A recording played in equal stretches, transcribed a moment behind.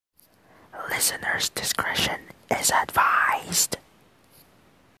Listener's discretion is advised.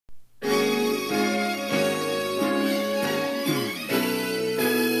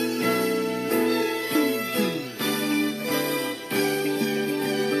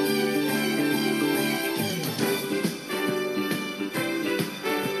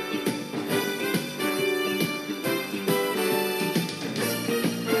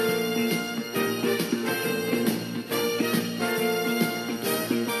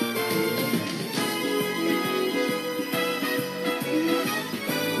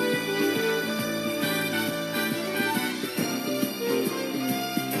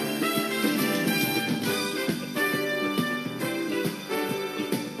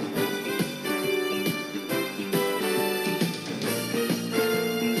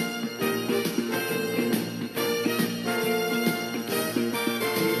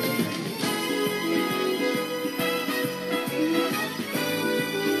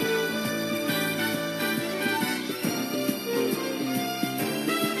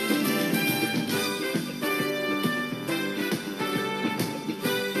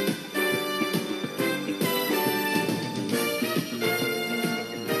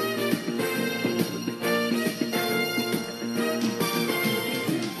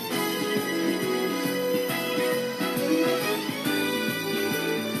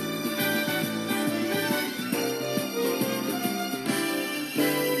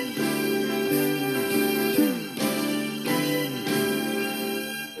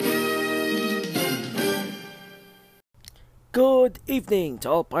 Good evening to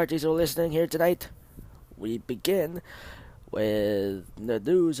all parties who are listening here tonight. We begin with the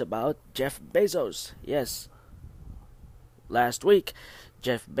news about Jeff Bezos. Yes, last week,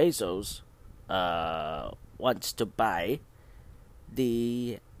 Jeff Bezos wants to buy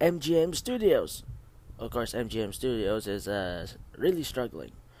the MGM Studios. Of course, MGM Studios is really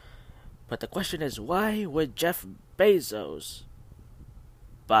struggling. But the question is, why would Jeff Bezos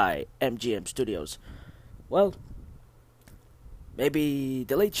buy MGM Studios? Well, maybe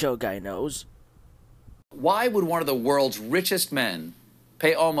the Late Show guy knows. Why would one of the world's richest men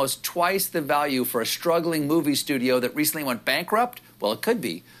pay almost twice the value for a struggling movie studio that recently went bankrupt? Well, it could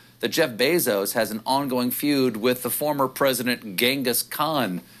be that Jeff Bezos has an ongoing feud with the former president Genghis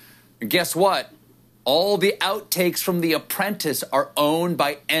Khan. And guess what? All the outtakes from The Apprentice are owned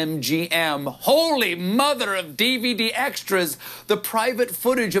by MGM. Holy mother of DVD extras! The private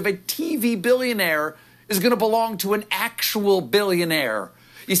footage of a TV billionaire is going to belong to an actual billionaire.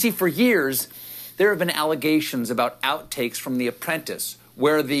 You see, for years, there have been allegations about outtakes from The Apprentice,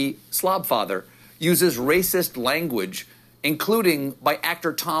 where the slob father uses racist language, including by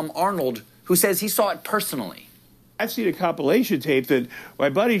actor Tom Arnold, who says he saw it personally. I've seen a compilation tape that my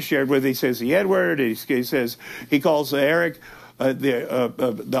buddy shared where he says the N-word, he says, he calls Eric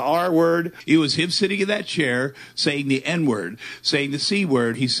the R word. It was him sitting in that chair saying the N word, saying the C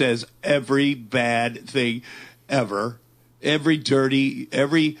word. He says every bad thing ever, every dirty,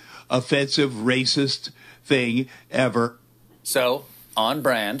 every offensive, racist thing ever. So, on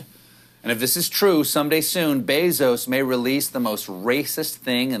brand. And if this is true, someday soon, Bezos may release the most racist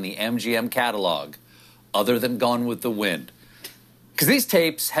thing in the MGM catalog, other than Gone with the Wind. Because these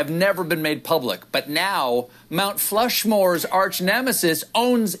tapes have never been made public, but now Mount Flushmore's arch nemesis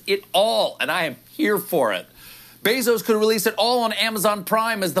owns it all, and I am here for it. Bezos could release it all on Amazon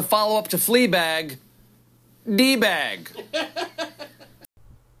Prime as the follow-up to Fleabag, D-Bag.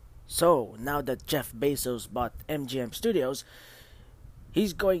 So, now that Jeff Bezos bought MGM Studios,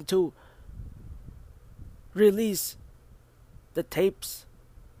 he's going to release the tapes,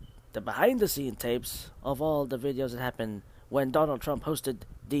 the behind-the-scene tapes of all the videos that happened when Donald Trump hosted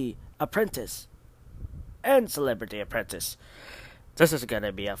The Apprentice and Celebrity Apprentice. This is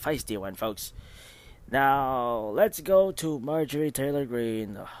gonna be a feisty one, folks. Now, let's go to Marjorie Taylor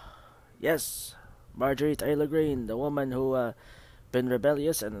Greene. Yes, Marjorie Taylor Greene, the woman who been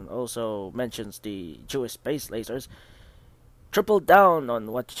rebellious and also mentions the Jewish space lasers, tripled down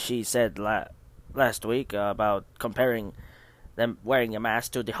on what she said last week about comparing them wearing a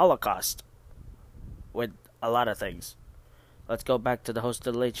mask to the Holocaust with a lot of things. Let's go back to the host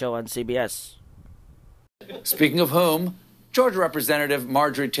of the Late Show on CBS. Speaking of whom, Georgia Representative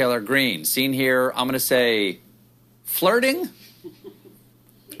Marjorie Taylor Greene, seen here, I'm going to say, flirting?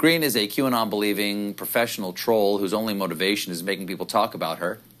 Greene is a QAnon-believing professional troll whose only motivation is making people talk about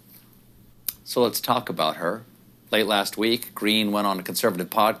her. So let's talk about her. Late last week, Greene went on a conservative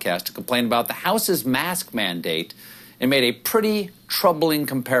podcast to complain about the House's mask mandate and made a pretty troubling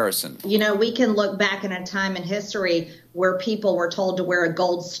comparison. You know, we can look back in a time in history where people were told to wear a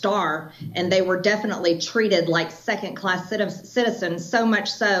gold star, and they were definitely treated like second-class citizens, so much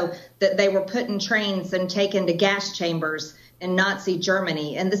so that they were put in trains and taken to gas chambers in Nazi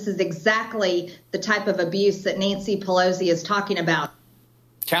Germany. And this is exactly the type of abuse that Nancy Pelosi is talking about.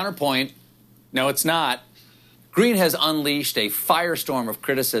 Counterpoint, no, it's not. Green has unleashed a firestorm of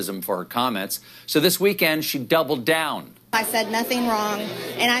criticism for her comments, so this weekend she doubled down. I said nothing wrong,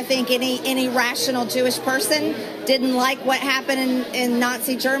 and I think any rational Jewish person didn't like what happened in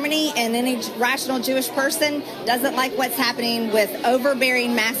Nazi Germany, and any rational Jewish person doesn't like what's happening with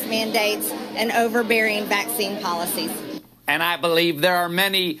overbearing mask mandates and overbearing vaccine policies. And I believe there are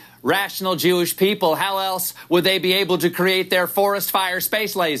many rational Jewish people. How else would they be able to create their forest fire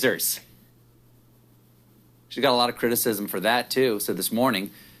space lasers? She got a lot of criticism for that, too. So this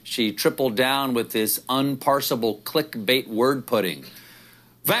morning, she tripled down with this unparsable clickbait word pudding.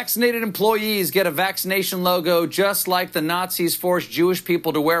 Vaccinated employees get a vaccination logo just like the Nazis forced Jewish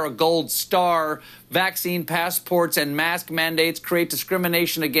people to wear a gold star. Vaccine passports and mask mandates create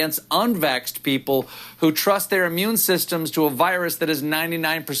discrimination against unvaxxed people who trust their immune systems to a virus that is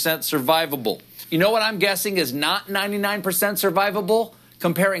 99% survivable. You know what I'm guessing is not 99% survivable?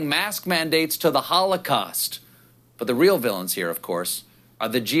 Comparing mask mandates to the Holocaust. But the real villains here, of course, are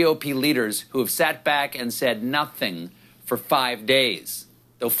the GOP leaders who have sat back and said nothing for 5 days.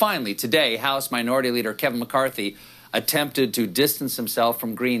 Though finally, today, House Minority Leader Kevin McCarthy attempted to distance himself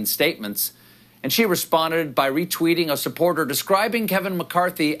from Green's statements, and she responded by retweeting a supporter describing Kevin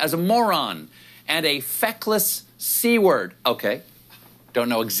McCarthy as a moron and a feckless C word. Okay, don't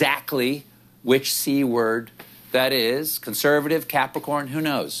know exactly which C word that is. Conservative, Capricorn, who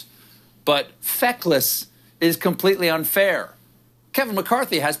knows? But feckless is completely unfair. Kevin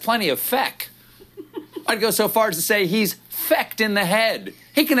McCarthy has plenty of feck. I'd go so far as to say he's fecked in the head.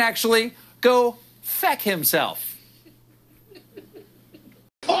 He can actually go feck himself.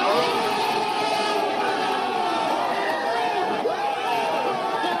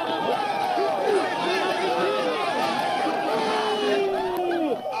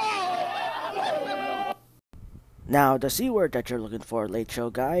 Now, the C word that you're looking for, Late Show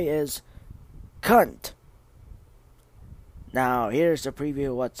Guy, is cunt. Now, here's a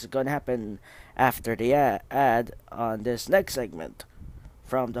preview of what's going to happen after the ad on this next segment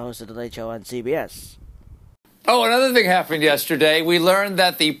from the host of The Late Show on CBS. Oh, another thing happened yesterday. We learned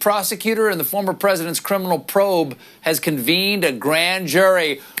that the prosecutor in the former president's criminal probe has convened a grand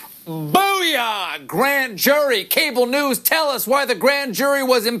jury. Booyah! Grand jury! Cable news, tell us why the grand jury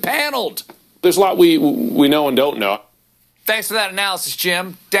was impaneled. There's a lot we know and don't know. Thanks for that analysis,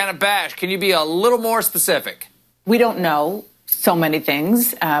 Jim. Dana Bash, can you be a little more specific? We don't know so many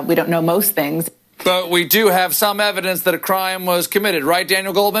things. We don't know most things. But we do have some evidence that a crime was committed, right,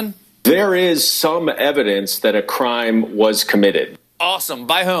 Daniel Goldman? There is some evidence that a crime was committed. Awesome.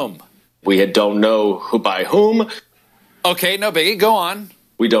 By whom? We don't know who by whom. Okay, no biggie. Go on.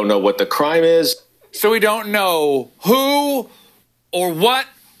 We don't know what the crime is. So we don't know who or what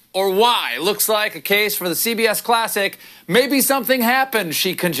or why. Looks like a case for the CBS classic. Maybe something happened,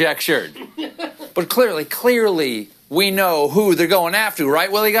 she conjectured. But clearly, we know who they're going after,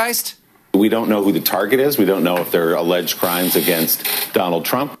 right, Willie Geist? We don't know who the target is. We don't know if there are alleged crimes against Donald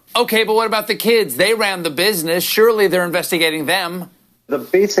Trump. Okay, but what about the kids? They ran the business. Surely they're investigating them. The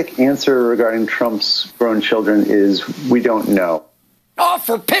basic answer regarding Trump's grown children is we don't know. Oh,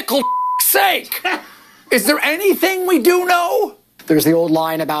 for pickle sake! Is there anything we do know? There's the old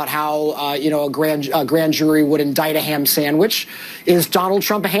line about how, a grand jury would indict a ham sandwich. Is Donald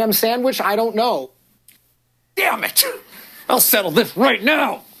Trump a ham sandwich? I don't know. Damn it! I'll settle this right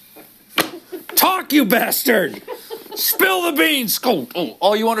now. Talk, you bastard! Spill the beans! Oh,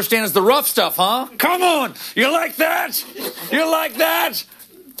 all you understand is the rough stuff, huh? Come on! You like that? You like that?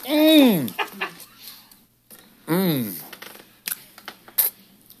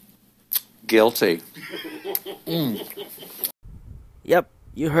 Guilty. Yep,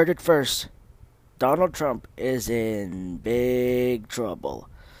 you heard it first. Donald Trump is in big trouble.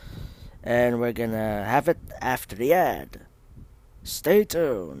 And we're gonna have it after the ad. Stay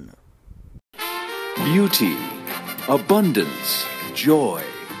tuned. Beauty, abundance, joy.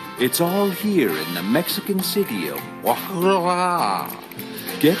 It's all here in the Mexican city of Oaxaca.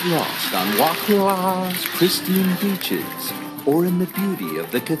 Get lost on Oaxaca's pristine beaches or in the beauty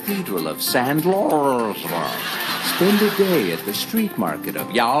of the Cathedral of San Lorenzo. Spend a day at the street market of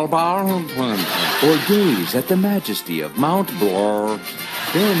Yalbar or gaze at the majesty of Mount Blanc.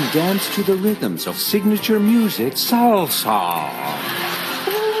 Then dance to the rhythms of signature music, salsa.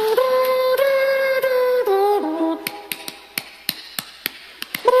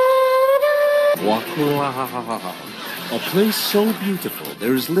 A place so beautiful,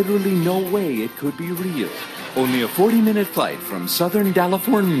 there is literally no way it could be real. Only a 40-minute flight from Southern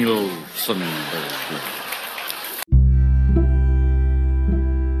California.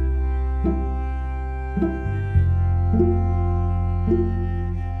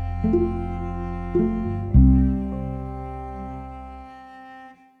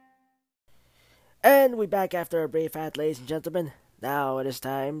 And we're back after a brief ad, ladies and gentlemen. Now it is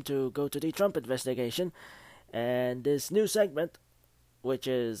time to go to the Trump investigation. And this new segment, which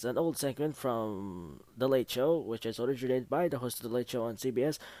is an old segment from The Late Show, which is originated by the host of The Late Show on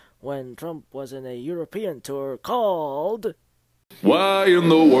CBS, when Trump was in a European tour called... Why in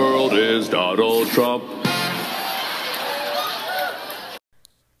the world is Donald Trump?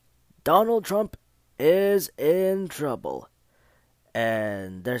 Donald Trump is in trouble.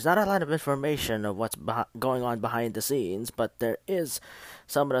 And there's not a lot of information of what's going on behind the scenes, but there is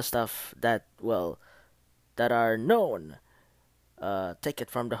some of the stuff that, well, that are known. Take it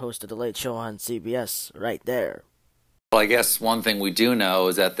from the host of The Late Show on CBS right there. Well, I guess one thing we do know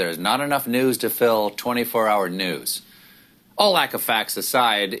is that there's not enough news to fill 24-hour news. All lack of facts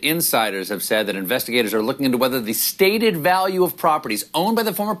aside, insiders have said that investigators are looking into whether the stated value of properties owned by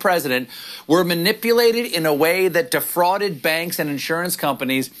the former president were manipulated in a way that defrauded banks and insurance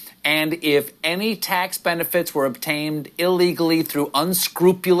companies, and if any tax benefits were obtained illegally through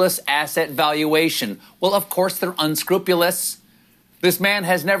unscrupulous asset valuation. Well, of course they're unscrupulous. This man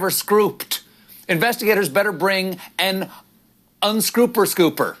has never scrooped. Investigators better bring an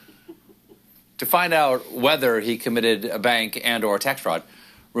unscooper-scooper to find out whether he committed a bank and or tax fraud.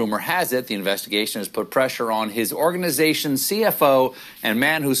 Rumor has it the investigation has put pressure on his organization's CFO and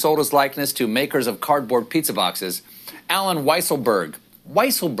man who sold his likeness to makers of cardboard pizza boxes, Alan Weisselberg.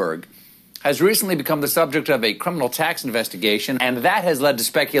 Weisselberg has recently become the subject of a criminal tax investigation, and that has led to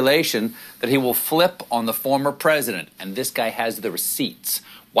speculation that he will flip on the former president. And this guy has the receipts.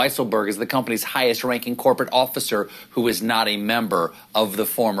 Weisselberg is the company's highest-ranking corporate officer who is not a member of the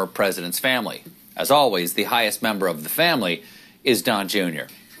former president's family. As always, the highest member of the family is Don Jr.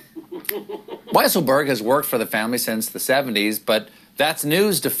 Weisselberg has worked for the family since the 70s, but that's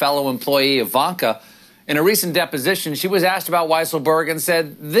news to fellow employee Ivanka. In a recent deposition, she was asked about Weisselberg and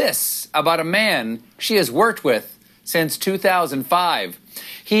said this about a man she has worked with since 2005.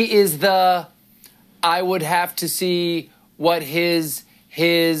 He is the, I would have to see what his,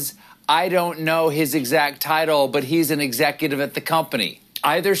 I don't know his exact title, but he's an executive at the company.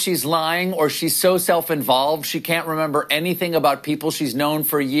 Either she's lying or she's so self-involved she can't remember anything about people she's known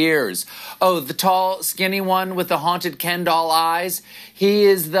for years. Oh, the tall, skinny one with the haunted Ken doll eyes? He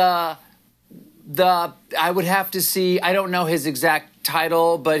is the I would have to see, I don't know his exact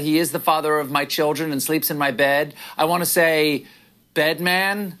title, but he is the father of my children and sleeps in my bed. I want to say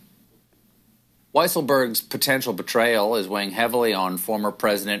bedman. Weisselberg's potential betrayal is weighing heavily on former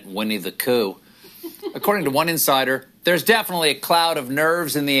President Winnie the Pooh. According to one insider, there's definitely a cloud of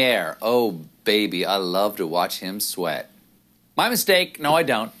nerves in the air. Oh, baby, I love to watch him sweat. My mistake. No, I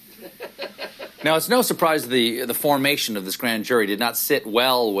don't. Now, it's no surprise the formation of this grand jury did not sit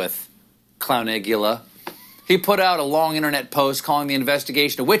well with Clownegula. He put out a long internet post calling the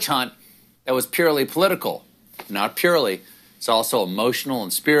investigation a witch hunt that was purely political. Not purely. It's also emotional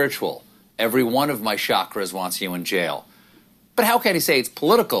and spiritual. Every one of my chakras wants you in jail. But how can he say it's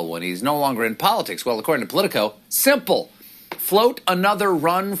political when he's no longer in politics? Well, according to Politico, simple. Float another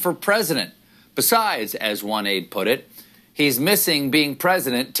run for president. Besides, as one aide put it, he's missing being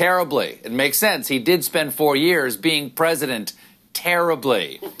president terribly. It makes sense. He did spend 4 years being president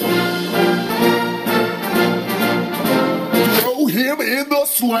terribly. Throw him in the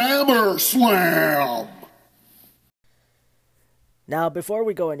slammer slam. Now, before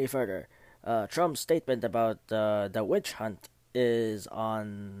we go any further, Trump's statement about the witch hunt is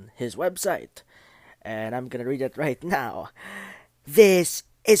on his website, and I'm gonna read it right now. This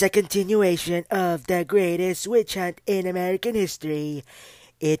is a continuation of the greatest witch hunt in American history.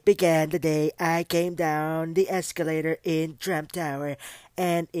 It began the day I came down the escalator in Trump Tower,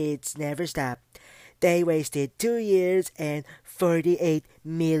 and it's never stopped. They wasted 2 years and $48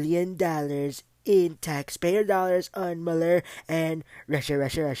 million in taxpayer dollars on Mueller and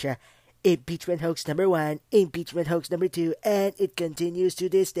Russia. Impeachment hoax number 1, impeachment hoax number 2, and it continues to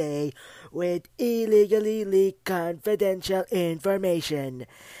this day with illegally leaked confidential information.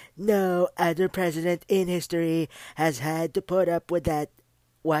 No other president in history has had to put up with that,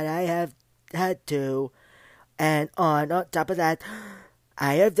 what I have had to. And on top of that,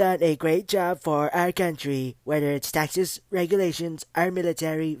 I have done a great job for our country, whether it's taxes, regulations, our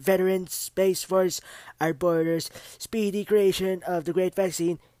military, veterans, Space Force, our borders, speedy creation of the great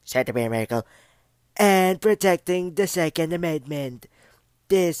vaccine, said to be a miracle, and protecting the Second Amendment.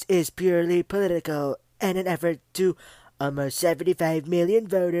 This is purely political and an effort to almost 75 million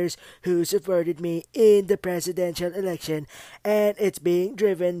voters who supported me in the presidential election, and it's being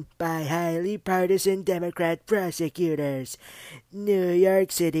driven by highly partisan Democrat prosecutors. New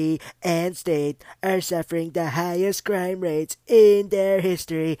York City and state are suffering the highest crime rates in their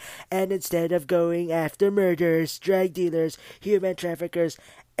history, and instead of going after murderers, drug dealers, human traffickers,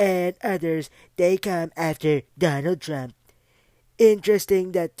 and others, they come after Donald Trump.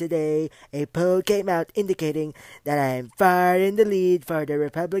 Interesting that today a poll came out indicating that I am far in the lead for the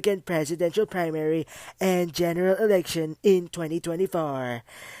Republican presidential primary and general election in 2024.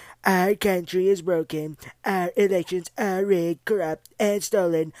 Our country is broken, our elections are rigged, corrupt, and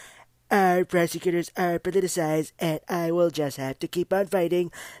stolen, our prosecutors are politicized, and I will just have to keep on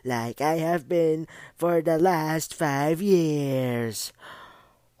fighting like I have been for the last 5 years.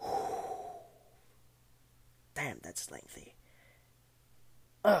 Damn, that's lengthy.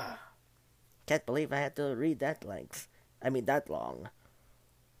 Can't believe I had to read that that long.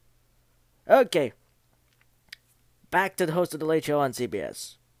 Okay. Back to the host of The Late Show on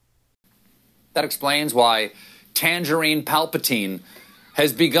CBS. That explains why Tangerine Palpatine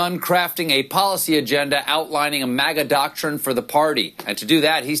has begun crafting a policy agenda outlining a MAGA doctrine for the party. And to do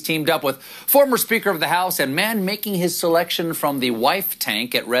that, he's teamed up with former Speaker of the House and man making his selection from the wife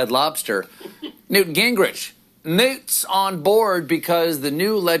tank at Red Lobster, Newt Gingrich. Newt's on board because the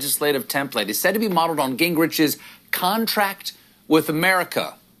new legislative template is said to be modeled on Gingrich's contract with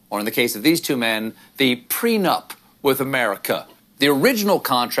America, or in the case of these two men, the prenup with America. The original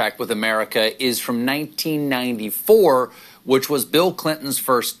contract with America is from 1994, which was Bill Clinton's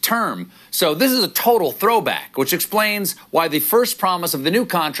first term. So this is a total throwback, which explains why the first promise of the new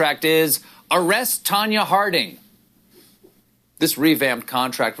contract is arrest Tonya Harding. This revamped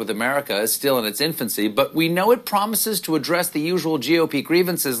contract with America is still in its infancy, but we know it promises to address the usual GOP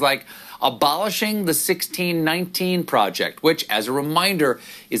grievances like abolishing the 1619 Project, which, as a reminder,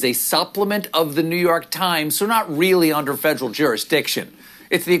 is a supplement of the New York Times, so not really under federal jurisdiction.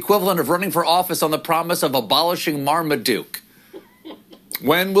 It's the equivalent of running for office on the promise of abolishing Marmaduke.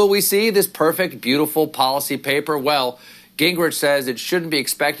 When will we see this perfect, beautiful policy paper? Well, Gingrich says it shouldn't be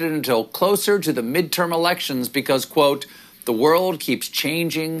expected until closer to the midterm elections because, quote, the world keeps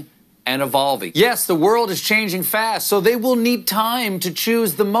changing and evolving. Yes, the world is changing fast, so they will need time to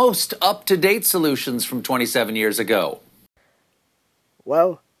choose the most up-to-date solutions from 27 years ago.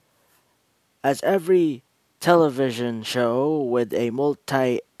 Well, as every television show with a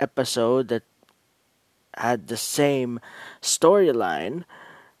multi-episode that had the same storyline,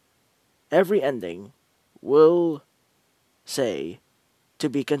 every ending will say to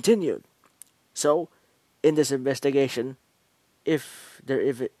be continued. So, in this investigation, if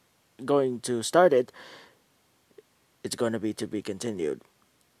they're going to start it, it's going to be continued.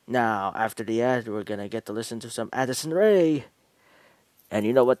 Now, after the ad, we're going to get to listen to some Addison Rae. And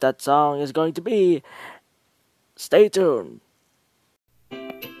you know what that song is going to be. Stay tuned.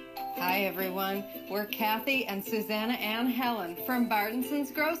 Hi, everyone. We're Kathy and Susanna Ann Helen from Bartonson's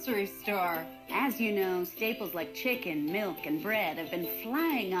Grocery Store. As you know, staples like chicken, milk, and bread have been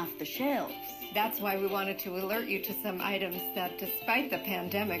flying off the shelves. That's why we wanted to alert you to some items that, despite the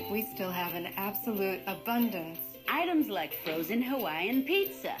pandemic, we still have an absolute abundance. Items like frozen Hawaiian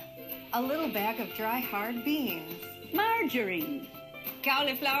pizza, a little bag of dry hard beans, margarine,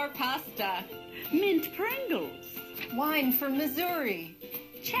 cauliflower pasta, mint Pringles, wine from Missouri,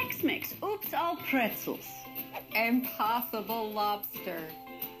 Chex Mix Oops All Pretzels, Impossible Lobster,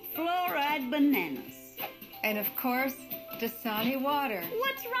 fluoride bananas, and of course, Dasani water.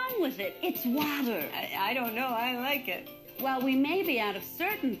 What's wrong with it? It's water. I don't know. I like it. While we may be out of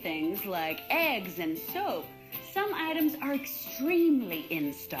certain things like eggs and soap, some items are extremely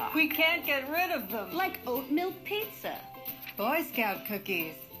in stock. We can't get rid of them. Like oat milk pizza. Boy Scout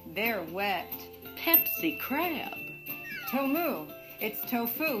cookies. They're wet. Pepsi crab. Tomu. It's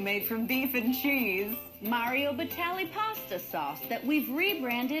tofu made from beef and cheese. Mario Batali pasta sauce that we've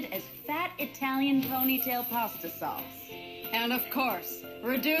rebranded as Fat Italian Ponytail Pasta Sauce. And of course,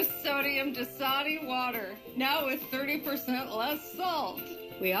 reduced sodium Dasani water, now with 30% less salt.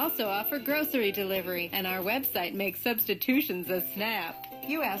 We also offer grocery delivery, and our website makes substitutions a snap.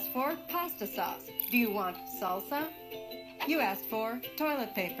 You asked for pasta sauce. Do you want salsa? You asked for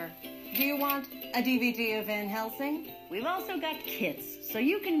toilet paper. Do you want a DVD of Van Helsing? We've also got kits, so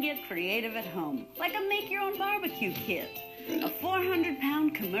you can get creative at home, like a make-your-own-barbecue kit, a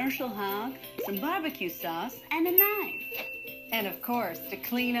 400-pound commercial hog, some barbecue sauce, and a knife. And of course, to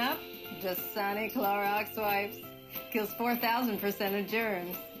clean up, Dasani Clorox wipes. Kills 4,000% of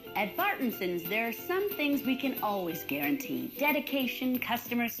germs. At Bartonson's, there are some things we can always guarantee. Dedication,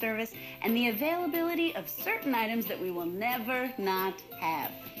 customer service, and the availability of certain items that we will never not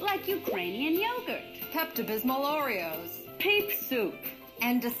have. Like Ukrainian yogurt, Pepto-Bismol Oreos, Peep soup,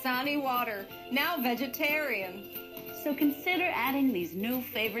 and Dasani water, now vegetarian. So consider adding these new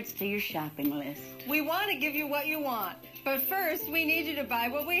favorites to your shopping list. We want to give you what you want, but first we need you to buy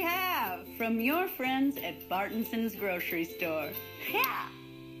what we have. From your friends at Bartonson's grocery store. Yeah!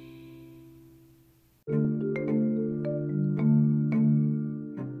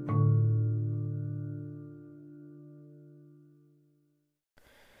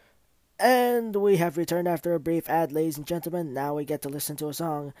 And we have returned after a brief ad, ladies and gentlemen. Now we get to listen to a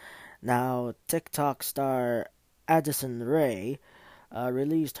song. Now, TikTok star Addison Rae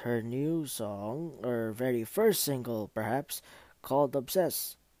released her new song, or very first single perhaps, called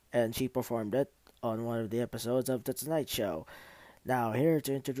Obsessed, and she performed it on one of the episodes of The Tonight Show. Now, here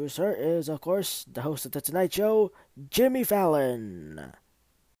to introduce her is, of course, the host of The Tonight Show, Jimmy Fallon.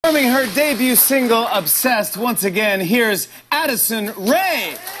 Performing her debut single, Obsessed, once again, here's Addison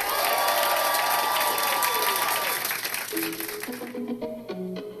Rae.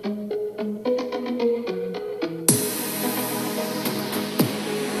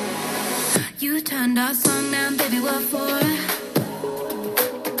 You turned our song down, baby, what for?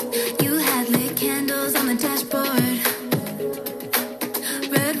 You had lit candles on the dashboard.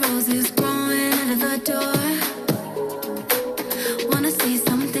 Red roses growing out of the door. Wanna say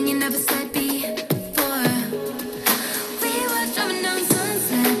something you never said before. We were driving down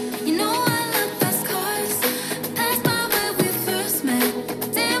Sunset. You know I love fast cars. Passed by where we first met.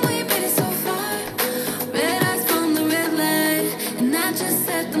 Damn, we made it so far. Red eyes from the red light, and that just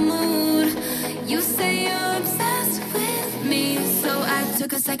set the mood. You say you're obsessed with me, so I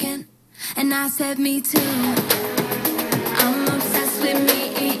took a second and I said me too. I'm obsessed with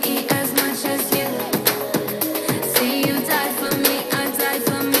me as much as you. Say you died for me, I died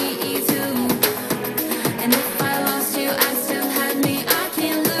for me too. And if I lost you, I still had me, I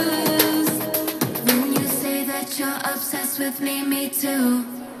can't lose. When you say that you're obsessed with me too.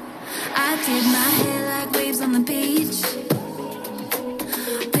 I did my hair like waves on the beach.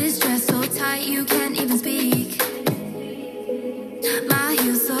 This dress so tight you can't even speak. My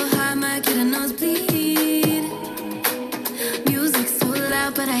heels so high, might get a nosebleed. Music so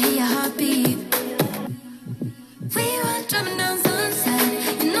loud, but I hear your heartbeat. We were driving down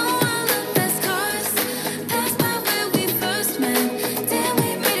Sunset. You know I love fast cars. Passed by where we first met. Damn,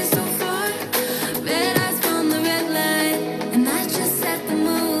 we made it so far. Red eyes from the red light, and that just set the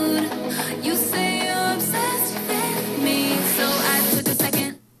mood. You say you're obsessed with me, so I took a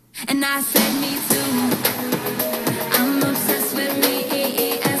second and I said me too. I'm obsessed with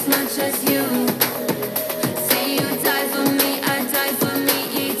me as much as you. Say you died for me, I died for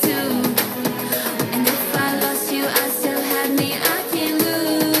me too. And if I lost you, I still had me, I can't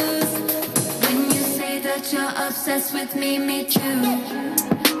lose. When you say that you're obsessed with me too.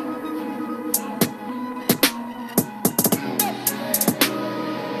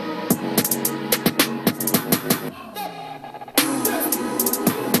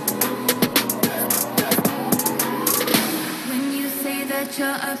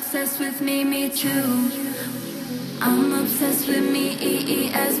 You're obsessed with me too. I'm obsessed with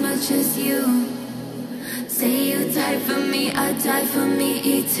me as much as you. Say you died for me, I died for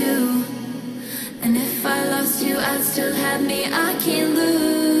me too. And if I lost you, I'd still have me, I can't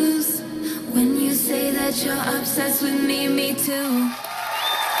lose. When you say that you're obsessed with me too.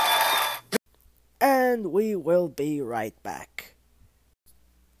 And we will be right back.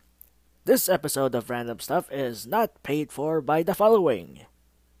 This episode of Random Stuff is not paid for by the following.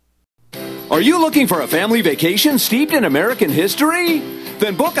 Are you looking for a family vacation steeped in American history?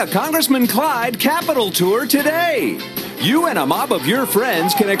 Then book a Congressman Clyde Capitol Tour today. You and a mob of your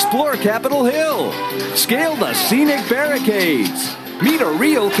friends can explore Capitol Hill, scale the scenic barricades, meet a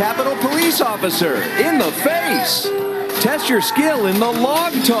real Capitol police officer in the face, test your skill in the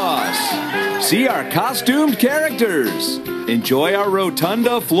log toss, see our costumed characters, enjoy our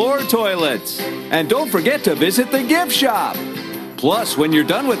rotunda floor toilets, and don't forget to visit the gift shop. Plus, when you're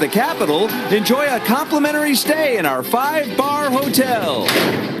done with the Capitol, enjoy a complimentary stay in our 5-bar hotel.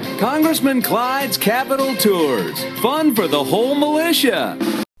 Congressman Clyde's Capitol Tours. Fun for the whole militia.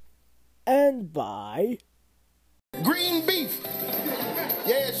 And by green beef.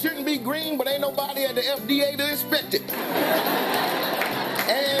 Yeah, it shouldn't be green, but ain't nobody at the FDA to inspect it.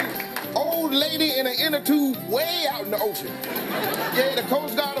 And old lady in an inner tube way out in the ocean. Yeah, the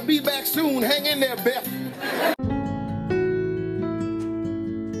Coast Guard will be back soon. Hang in there, Beth.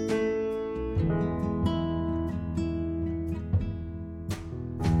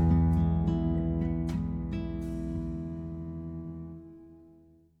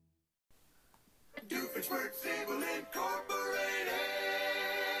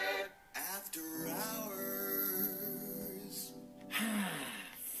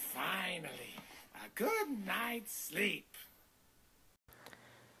 night's sleep.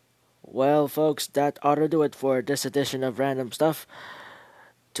 Well, folks, that ought to do it for this edition of Random Stuff.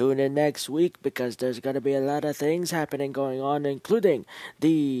 Tune in next week because there's going to be a lot of things happening going on, including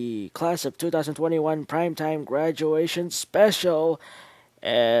the class of 2021 primetime graduation special,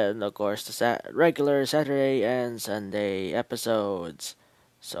 and of course the regular Saturday and Sunday episodes.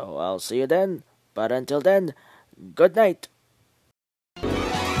 So I'll see you then, but until then, good night.